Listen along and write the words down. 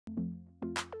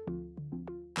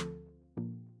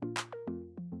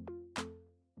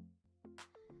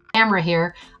camera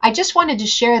here, I just wanted to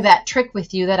share that trick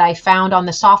with you that I found on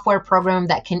the software program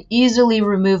that can easily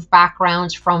remove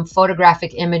backgrounds from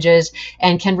photographic images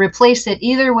and can replace it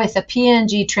either with a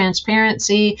PNG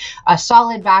transparency, a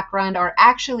solid background, or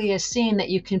actually a scene that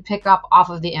you can pick up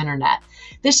off of the internet.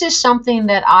 This is something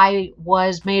that I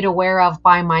was made aware of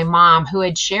by my mom, who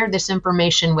had shared this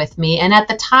information with me. And at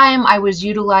the time, I was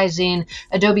utilizing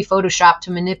Adobe Photoshop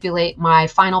to manipulate my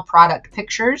final product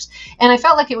pictures. And I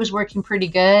felt like it was working pretty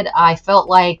good. I felt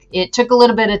like it took a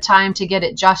little bit of time to get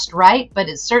it just right, but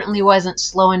it certainly wasn't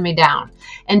slowing me down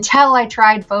until I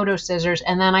tried PhotoScissors,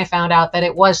 and then I found out that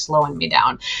it was slowing me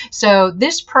down. So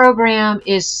this program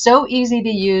is so easy to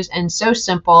use and so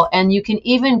simple, and you can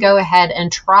even go ahead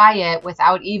and try it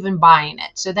without even buying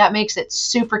it. So that makes it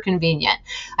super convenient.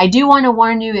 I do want to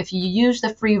warn you, if you use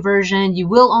the free version, you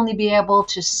will only be able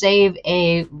to save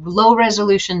a low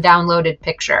resolution downloaded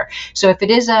picture. So if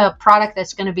it is a product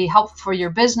that's going to be helpful for your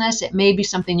business, it may be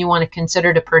something you want to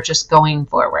consider to purchase going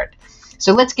forward.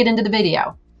 So let's get into the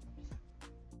video.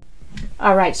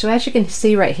 All right, so as you can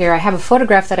see right here, I have a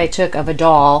photograph that I took of a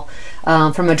doll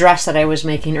from a dress that I was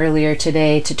making earlier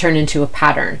today to turn into a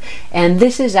pattern. And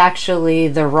this is actually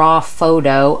the raw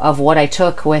photo of what I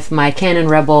took with my Canon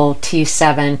Rebel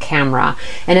T7 camera.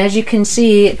 And as you can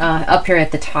see up here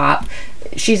at the top,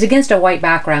 she's against a white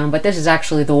background, but this is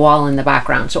actually the wall in the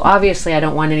background. So obviously I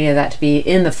don't want any of that to be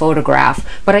in the photograph,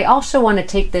 but I also want to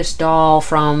take this doll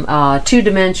from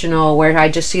two-dimensional, where I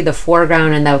just see the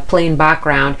foreground and the plain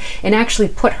background, and actually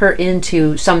put her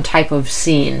into some type of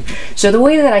scene. So the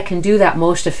way that I can do that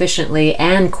most efficiently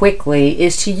and quickly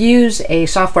is to use a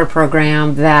software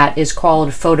program that is called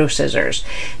PhotoScissors.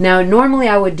 Now normally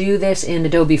I would do this in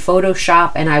Adobe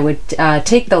Photoshop, and I would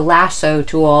take the lasso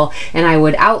tool and I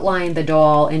would outline the doll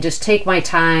and just take my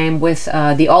time with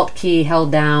the Alt key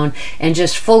held down and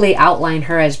just fully outline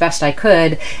her as best I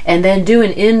could, and then do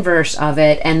an inverse of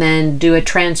it and then do a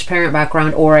transparent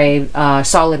background or a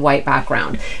solid white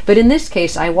background. But in this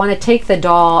case, I want to take the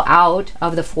doll out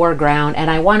of the foreground and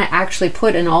I want to actually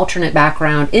put an alternate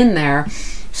background in there,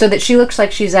 so that she looks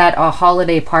like she's at a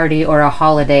holiday party or a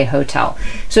holiday hotel.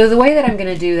 So the way that I'm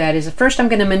going to do that is, first I'm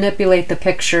going to manipulate the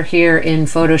picture here in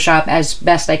Photoshop as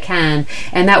best I can,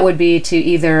 and that would be to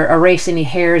either erase any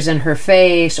hairs in her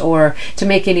face or to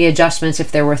make any adjustments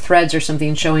if there were threads or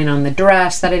something showing on the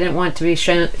dress that I didn't want to be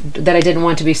shown, that I didn't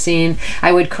want to be seen.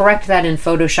 I would correct that in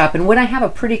Photoshop, and when I have a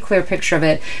pretty clear picture of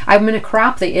it, I'm going to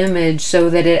crop the image so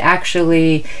that it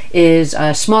actually is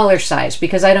a smaller size,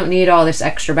 because I don't need all this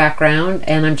extra background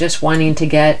and I'm just wanting to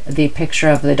get the picture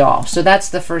of the doll. So that's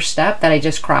the first step, that I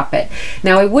just crop it.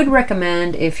 Now I would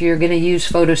recommend, if you're going to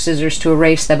use PhotoScissors to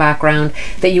erase the background,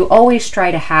 that you always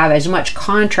try to have as much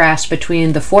contrast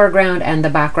between the foreground and the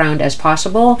background as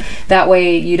possible. That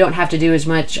way you don't have to do as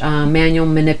much manual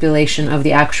manipulation of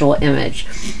the actual image.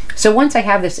 So once I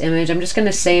have this image, I'm just going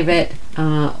to save it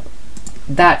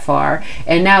that far,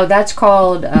 and now that's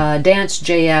called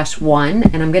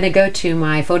Dance.js1, and I'm going to go to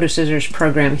my PhotoScissors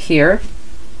program here.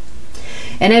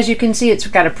 And as you can see, it's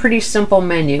got a pretty simple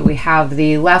menu. We have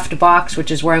the left box,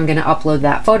 which is where I'm going to upload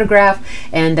that photograph,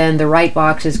 and then the right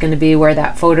box is going to be where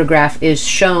that photograph is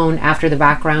shown after the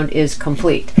background is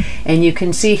complete. And you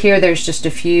can see here there's just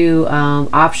a few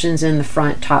options in the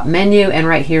front top menu, and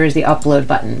right here is the upload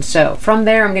button. So from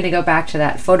there I'm going to go back to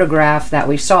that photograph that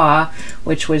we saw,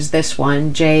 which was this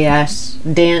one, Dance.js1,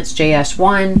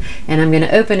 and I'm going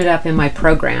to open it up in my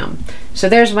program. So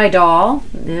there's my doll,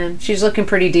 and she's looking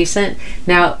pretty decent.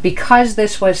 Now, because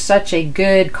this was such a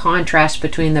good contrast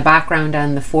between the background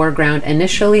and the foreground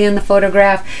initially in the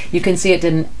photograph, you can see it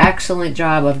did an excellent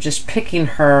job of just picking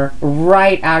her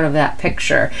right out of that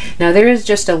picture. Now there is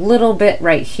just a little bit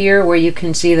right here where you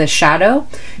can see the shadow,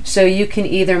 so you can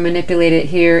either manipulate it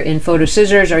here in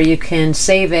PhotoScissors, or you can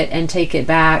save it and take it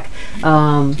back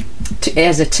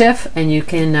as a TIFF, and you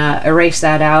can erase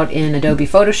that out in Adobe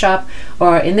Photoshop.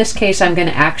 Or in this case, I'm going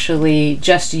to actually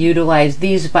just utilize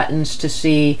these buttons to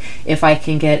see if I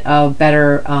can get a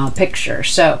better picture.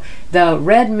 So the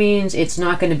red means it's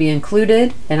not going to be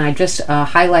included, and I just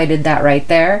highlighted that right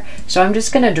there. So I'm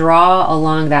just going to draw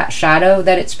along that shadow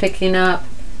that it's picking up,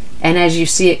 and as you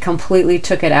see, it completely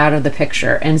took it out of the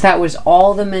picture. And that was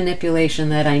all the manipulation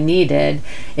that I needed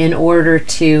in order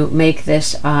to make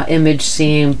this image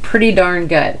seem pretty darn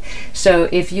good. So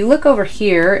if you look over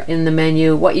here in the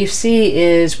menu, what you see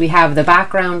is we have the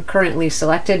background currently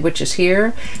selected, which is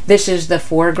here. This is the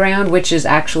foreground, which is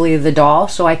actually the doll.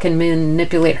 So I can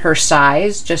manipulate her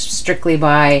size just strictly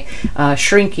by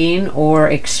shrinking or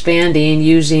expanding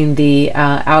using the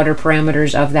outer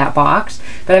parameters of that box.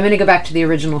 But I'm going to go back to the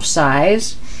original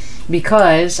size.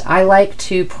 because I like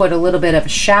to put a little bit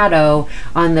of shadow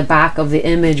on the back of the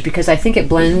image because I think it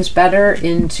blends better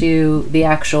into the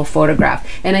actual photograph.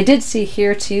 And I did see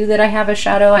here too that I have a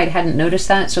shadow. I hadn't noticed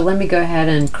that, so let me go ahead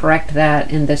and correct that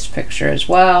in this picture as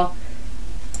well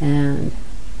and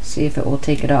see if it will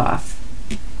take it off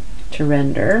to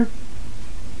render.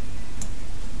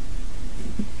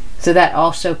 So that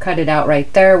also cut it out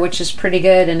right there, which is pretty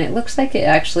good, and it looks like it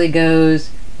actually goes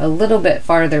a little bit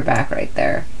farther back right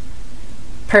there.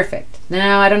 Perfect.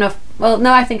 Now I don't know if, well,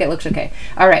 no, I think it looks okay.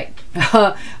 All right.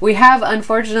 We have,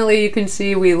 unfortunately, you can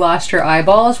see we lost her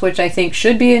eyeballs, which I think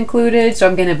should be included, so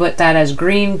I'm going to put that as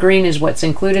green. Green is what's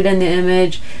included in the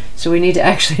image, so we need to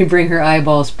actually bring her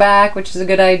eyeballs back, which is a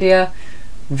good idea.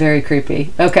 Very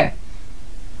creepy. Okay.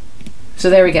 So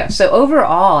there we go. So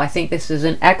overall, I think this is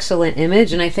an excellent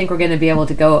image, and I think we're going to be able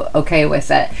to go okay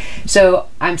with it. So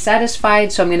I'm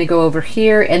satisfied, so I'm going to go over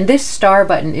here, and this star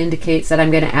button indicates that I'm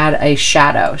going to add a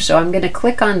shadow. So I'm going to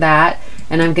click on that,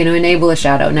 and I'm going to enable a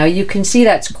shadow. Now you can see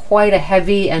that's quite a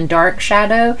heavy and dark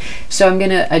shadow, so I'm going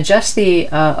to adjust the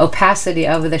opacity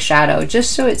of the shadow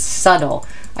just so it's subtle.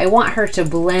 I want her to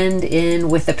blend in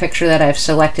with the picture that I've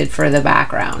selected for the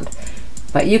background.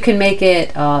 But you can make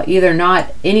it either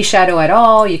not any shadow at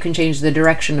all. You can change the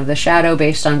direction of the shadow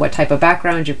based on what type of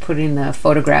background you're putting the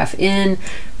photograph in.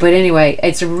 But anyway,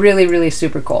 it's really, really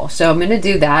super cool. So I'm going to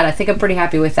do that. I think I'm pretty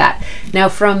happy with that. Now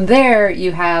from there,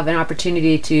 you have an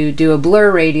opportunity to do a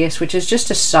blur radius, which is just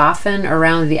to soften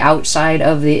around the outside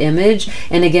of the image.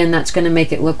 And again, that's going to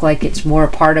make it look like it's more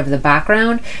part of the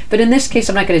background. But in this case,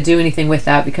 I'm not going to do anything with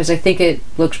that because I think it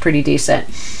looks pretty decent.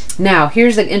 Now,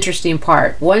 here's the interesting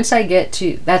part. Once I get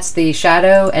to, that's the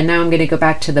shadow, and now I'm going to go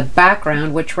back to the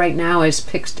background, which right now is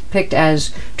picked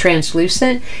as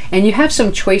translucent, and you have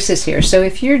some choices here. So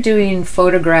if you're doing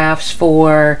photographs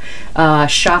for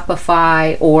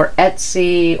Shopify or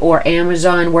Etsy or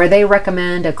Amazon, where they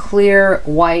recommend a clear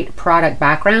white product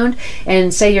background,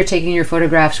 and say you're taking your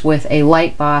photographs with a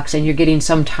light box and you're getting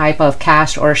some type of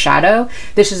cast or shadow,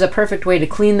 this is a perfect way to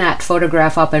clean that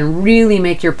photograph up and really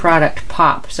make your product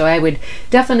pop. So I would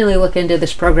definitely look into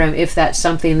this program if that's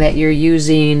something that you're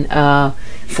using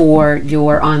for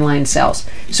your online sales.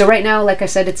 So right now, like I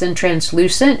said, it's in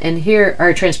translucent and here,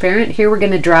 or transparent. Here we're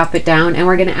going to drop it down and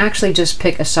we're going to actually just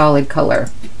pick a solid color.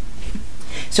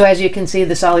 So as you can see,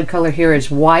 the solid color here is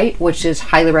white, which is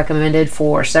highly recommended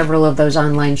for several of those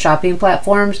online shopping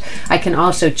platforms. I can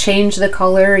also change the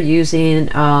color using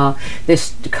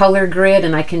this color grid,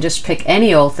 and I can just pick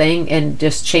any old thing and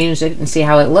just change it and see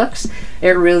how it looks.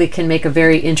 It really can make a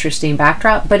very interesting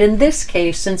backdrop. But in this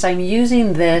case, since I'm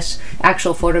using this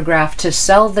actual photograph to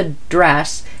sell the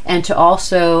dress and to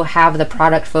also have the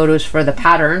product photos for the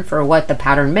pattern, for what the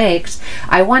pattern makes,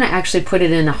 I want to actually put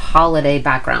it in a holiday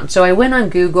background. So I went on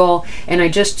Google and I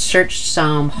just searched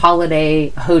some holiday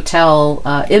hotel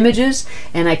images,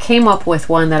 and I came up with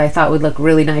one that I thought would look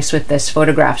really nice with this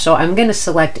photograph. So I'm going to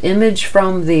select image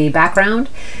from the background,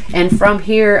 and from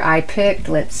here I picked,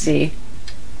 let's see,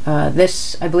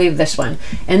 this, I believe this one.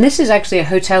 And this is actually a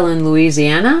hotel in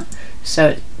Louisiana,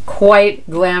 so quite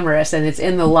glamorous, and it's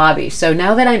in the lobby. So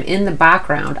now that I'm in the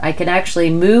background, I can actually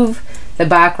move the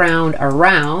background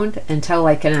around until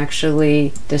I can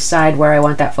actually decide where I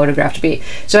want that photograph to be.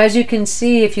 So as you can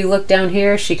see, if you look down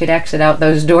here, she could exit out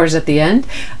those doors at the end.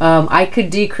 I could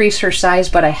decrease her size,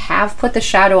 but I have put the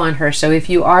shadow on her. So if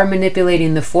you are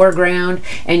manipulating the foreground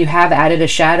and you have added a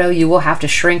shadow, you will have to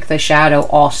shrink the shadow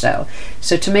also.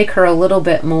 So to make her a little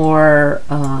bit more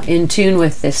in tune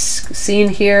with this scene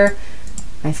here,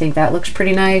 I think that looks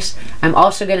pretty nice. I'm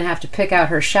also going to have to pick out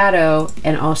her shadow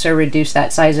and also reduce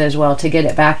that size as well to get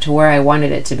it back to where I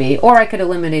wanted it to be, or I could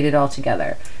eliminate it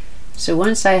altogether. So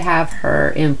once I have her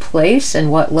in place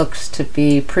and what looks to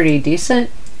be pretty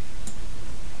decent,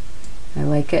 I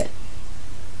like it.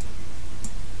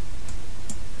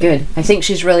 Good. I think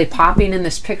she's really popping in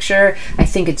this picture. I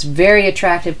think it's very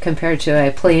attractive compared to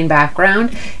a plain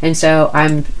background, and so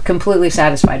I'm completely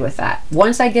satisfied with that.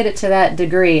 Once I get it to that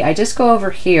degree, I just go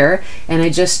over here and I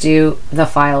just do the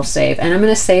file save, and I'm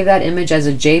going to save that image as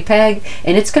a JPEG,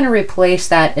 and it's going to replace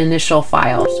that initial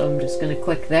file. So I'm just going to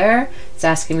click there. It's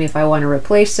asking me if I want to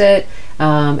replace it,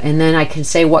 and then I can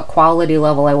say what quality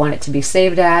level I want it to be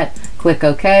saved at. Click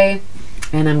OK,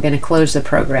 and I'm going to close the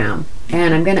program.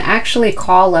 And I'm going to actually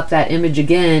call up that image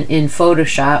again in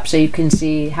Photoshop so you can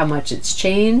see how much it's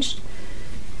changed.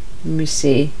 Let me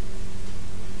see.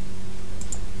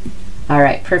 All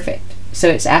right, perfect. So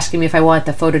it's asking me if I want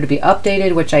the photo to be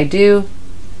updated, which I do.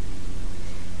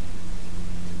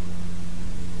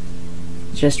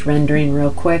 Just rendering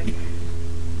real quick.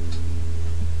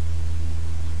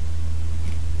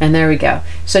 And there we go.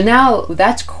 So now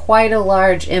that's quite a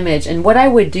large image, and what I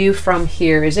would do from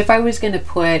here is if I was going to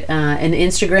put an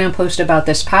Instagram post about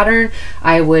this pattern,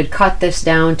 I would cut this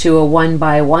down to a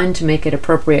 1x1 to make it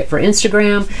appropriate for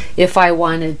Instagram. If I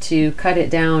wanted to cut it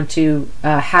down to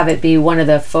have it be one of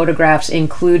the photographs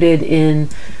included in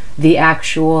the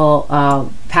actual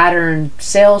pattern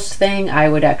sales thing, I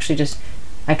would actually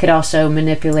I could also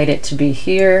manipulate it to be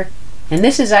here. And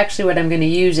this is actually what I'm going to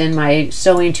use in my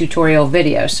sewing tutorial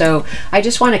video. So I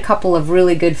just want a couple of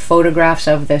really good photographs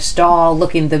of this doll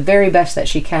looking the very best that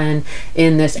she can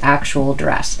in this actual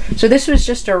dress. So this was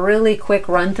just a really quick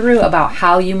run through about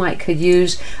how you could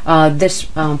use this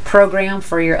program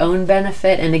for your own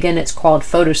benefit. And again, it's called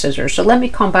PhotoScissors. So let me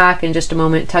come back in just a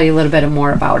moment and tell you a little bit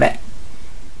more about it.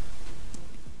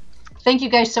 Thank you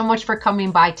guys so much for coming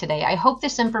by today. I hope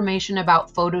this information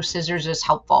about PhotoScissors is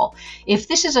helpful. If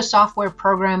this is a software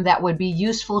program that would be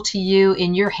useful to you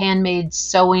in your handmade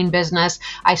sewing business,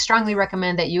 I strongly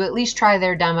recommend that you at least try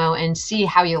their demo and see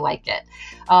how you like it.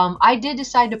 I did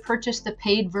decide to purchase the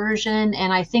paid version,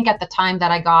 and I think at the time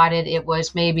that I got it, it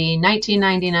was maybe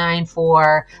 $19.99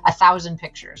 for 1,000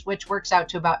 pictures, which works out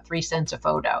to about 3 cents a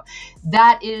photo.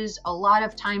 That is a lot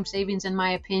of time savings in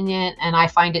my opinion, and I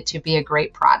find it to be a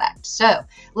great product. So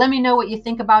let me know what you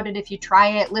think about it if you try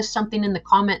it. List something in the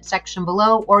comment section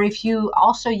below, or if you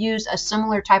also use a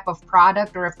similar type of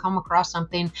product or have come across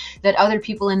something that other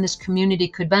people in this community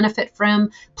could benefit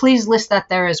from, please list that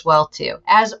there as well too.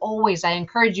 As always, I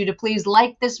encourage you to please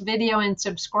like this video and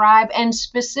subscribe, and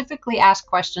specifically ask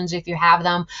questions if you have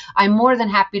them. I'm more than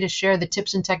happy to share the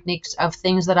tips and techniques of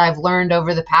things that I've learned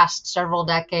over the past several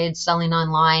decades selling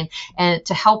online, and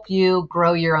to help you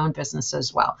grow your own business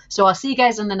as well. So I'll see you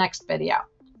guys in the next video.